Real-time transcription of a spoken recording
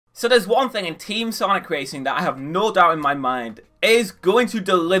So there's one thing in Team Sonic Racing that I have no doubt in my mind is going to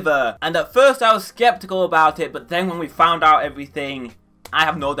deliver. And at first I was skeptical about it, but then when we found out everything, I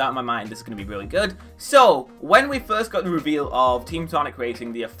have no doubt in my mind this is going to be really good. So, when we first got the reveal of Team Sonic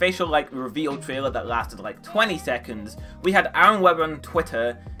Racing, the official reveal trailer that lasted 20 seconds, we had Aaron Webber on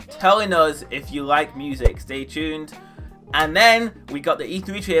Twitter telling us, if you like music, stay tuned. And then we got the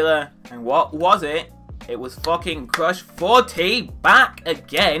E3 trailer, and what was it? It was fucking Crush 40 back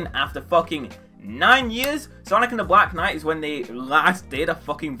again after fucking 9 years. Sonic and the Black Knight is when they last did a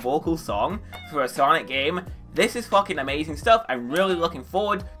fucking vocal song for a Sonic game. This is fucking amazing stuff. I'm really looking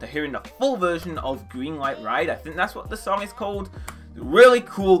forward to hearing the full version of Greenlight Ride. I think that's what the song is called. Really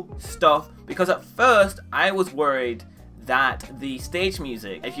cool stuff, because at first I was worried that the stage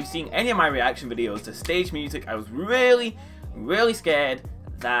music, if you've seen any of my reaction videos to stage music, I was really scared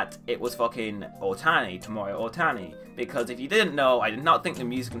that it was fucking Otani, Tomoya Otani. Because if you didn't know, I did not think the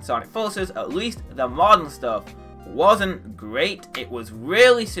music in Sonic Forces, at least the modern stuff, wasn't great. It was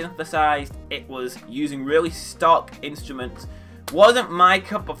really synthesized, it was using really stock instruments, wasn't my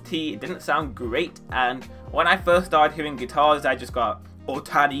cup of tea, it didn't sound great, and when I first started hearing guitars, I just got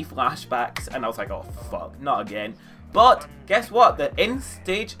Otani flashbacks, and I was like, oh fuck, not again. But guess what, the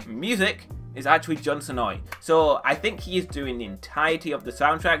in-stage music is actually Jun Senoue. So I think he is doing the entirety of the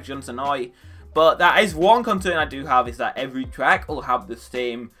soundtrack, Jun Senoue. But that is one concern I do have, is that every track will have the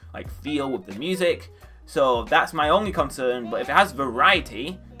same feel with the music. So that's my only concern, but if it has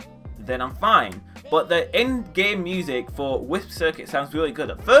variety, then I'm fine. But the in-game music for Wisp Circuit sounds really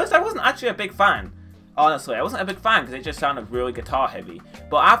good. At first I wasn't actually a big fan. Honestly, I wasn't a big fan because it just sounded really guitar heavy.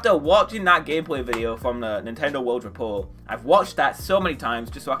 But after watching that gameplay video from the Nintendo World Report, I've watched that so many times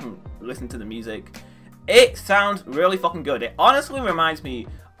just so I can listen to the music. It sounds really fucking good. It honestly reminds me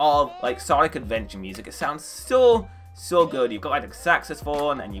of Sonic Adventure music. It sounds so good. You've got the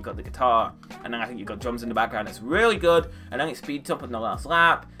saxophone and you've got the guitar, and then I think you've got drums in the background. It's really good, and then it speeds up in the last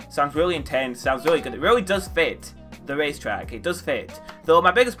lap. Sounds really intense, sounds really good. It really does fit the racetrack. It does fit. Though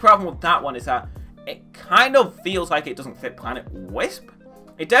my biggest problem with that one is that it kind of feels like it doesn't fit Planet Wisp.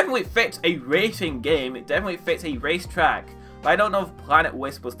 It definitely fits a racing game, it definitely fits a racetrack, but I don't know if Planet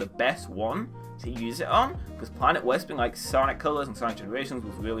Wisp was the best one to use it on, because Planet Wisp in Sonic Colors and Sonic Generations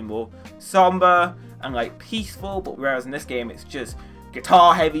was really more somber and peaceful, but whereas in this game it's just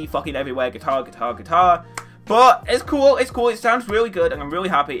guitar heavy fucking everywhere, guitar. But it's cool, it sounds really good, and I'm really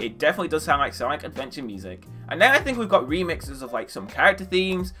happy. It definitely does sound like Sonic Adventure music. And then I think we've got remixes of some character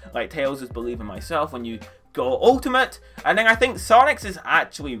themes, like Tails' Believe in Myself when you go Ultimate, and then I think Sonic's is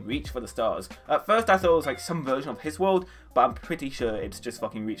actually Reach for the Stars. At first I thought it was some version of his world, but I'm pretty sure it's just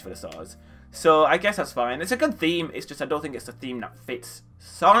fucking Reach for the Stars. So I guess that's fine. It's a good theme, it's just I don't think it's the theme that fits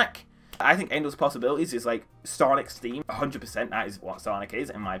Sonic. I think Endless Possibilities is Sonic's theme. 100% that is what Sonic is,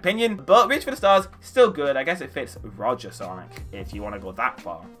 in my opinion. But Reach for the Stars, still good. I guess it fits Roger Sonic, if you want to go that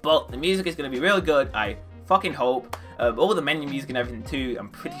far. But the music is going to be really good, I fucking hope. All the menu music and everything too, I'm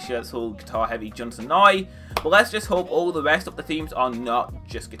pretty sure it's all guitar heavy Jun Senoue. But let's just hope all the rest of the themes are not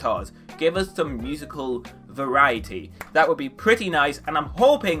just guitars. Give us some musical variety. That would be pretty nice, and I'm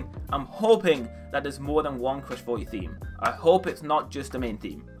hoping that there's more than one Crush 40 theme. I hope it's not just the main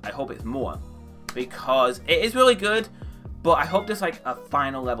theme. I hope it's more, because it is really good, but I hope there's a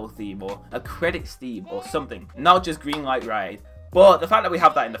final level theme or a credits theme or something, not just Greenlight Ride. But the fact that we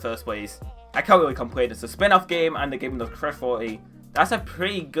have that in the first place, I can't really complain. It's a spin-off game and they're giving us Crush 40. That's a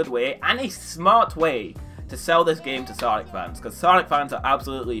pretty good way and a smart way to sell this game to Sonic fans, because Sonic fans are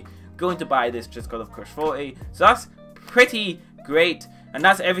absolutely going to buy this just because of Crush 40. So that's pretty great. And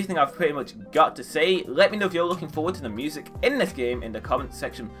that's everything I've pretty much got to say. Let me know if you're looking forward to the music in this game in the comment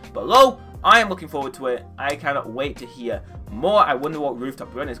section below. I am looking forward to it. I cannot wait to hear more. I wonder what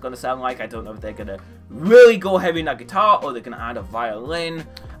Rooftop Run is going to sound like. I don't know if they're going to really go heavy in that guitar or they're going to add a violin.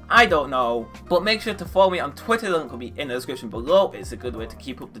 I don't know. But make sure to follow me on Twitter. The link will be in the description below. It's a good way to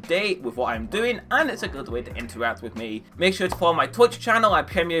keep up to date with what I'm doing, and it's a good way to interact with me. Make sure to follow my Twitch channel. I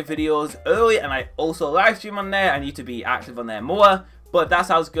premiere videos early and I also live stream on there. I need to be active on there more. But if that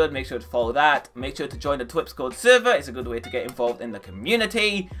sounds good, make sure to follow that. Make sure to join the Twipscode server. It's a good way to get involved in the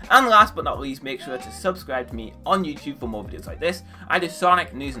community. And last but not least, make sure to subscribe to me on YouTube for more videos like this. I do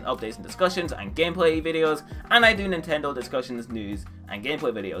Sonic news and updates and discussions and gameplay videos. And I do Nintendo discussions, news, and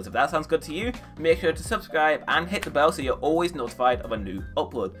gameplay videos. If that sounds good to you, make sure to subscribe and hit the bell so you're always notified of a new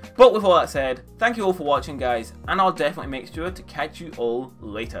upload. But with all that said, thank you all for watching, guys. And I'll definitely make sure to catch you all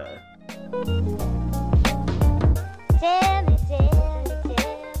later.